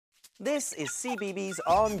This is CBeebies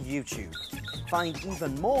on YouTube. Find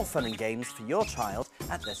even more fun and games for your child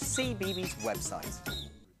at the CBeebies website.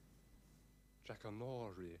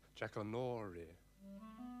 Jackanory, Jackanory.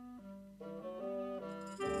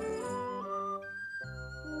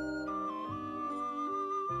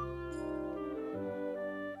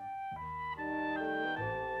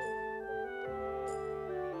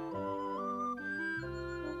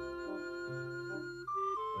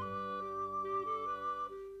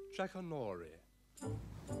 Jackanory.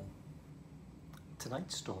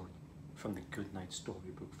 Tonight's story from the Goodnight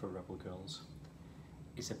Storybook for Rebel Girls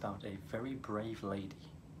is about a very brave lady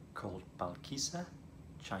called Balkissa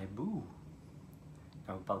Chaibou.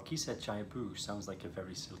 Now, Balkissa Chaibou sounds like a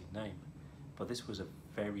very silly name, but this was a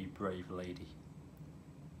very brave lady.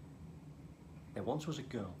 There once was a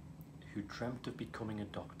girl who dreamt of becoming a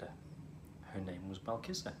doctor. Her name was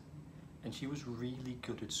Balkissa, and she was really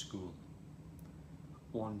good at school.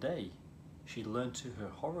 One day, she learned to her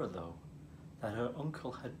horror, though, that her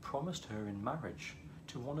uncle had promised her in marriage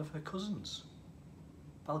to one of her cousins.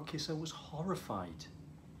 Balkissa was horrified.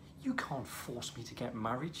 "You can't force me to get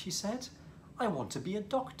married," she said. "I want to be a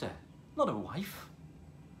doctor, not a wife."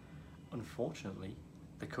 Unfortunately,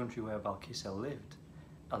 the country where Balkissa lived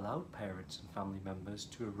allowed parents and family members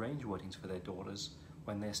to arrange weddings for their daughters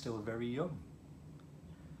when they're still very young.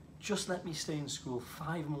 "Just let me stay in school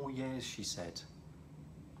 5 more years," she said.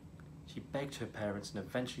 She begged her parents and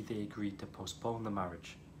eventually they agreed to postpone the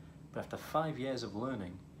marriage. But after 5 years of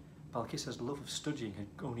learning, Balkissa's love of studying had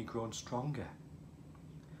only grown stronger.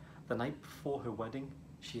 The night before her wedding,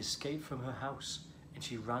 she escaped from her house and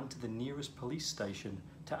she ran to the nearest police station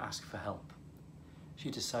to ask for help.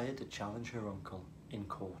 She decided to challenge her uncle in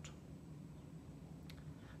court.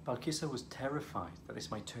 Balkissa was terrified that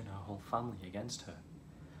this might turn her whole family against her,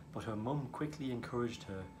 but her mum quickly encouraged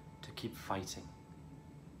her to keep fighting.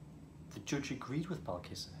 The judge agreed with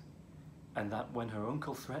Balkissa, and that when her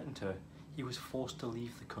uncle threatened her, he was forced to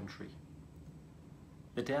leave the country.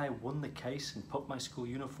 "The day I won the case and put my school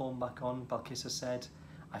uniform back on," Balkissa said,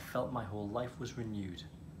 "I felt my whole life was renewed.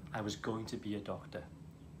 I was going to be a doctor."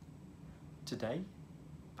 Today,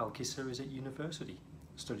 Balkissa is at university,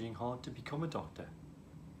 studying hard to become a doctor.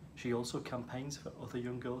 She also campaigns for other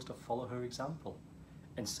young girls to follow her example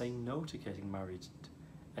and say no to getting married,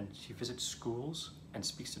 and she visits schools and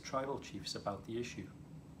speaks to tribal chiefs about the issue.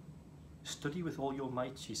 "Study with all your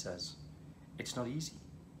might," she says. "It's not easy,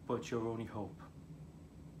 but your only hope."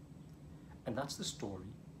 And that's the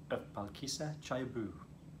story of Balkissa Chaibou,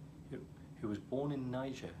 who was born in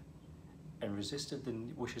Niger and resisted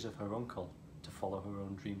the wishes of her uncle to follow her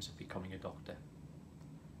own dreams of becoming a doctor.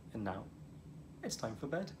 And now, it's time for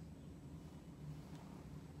bed.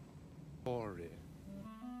 Story.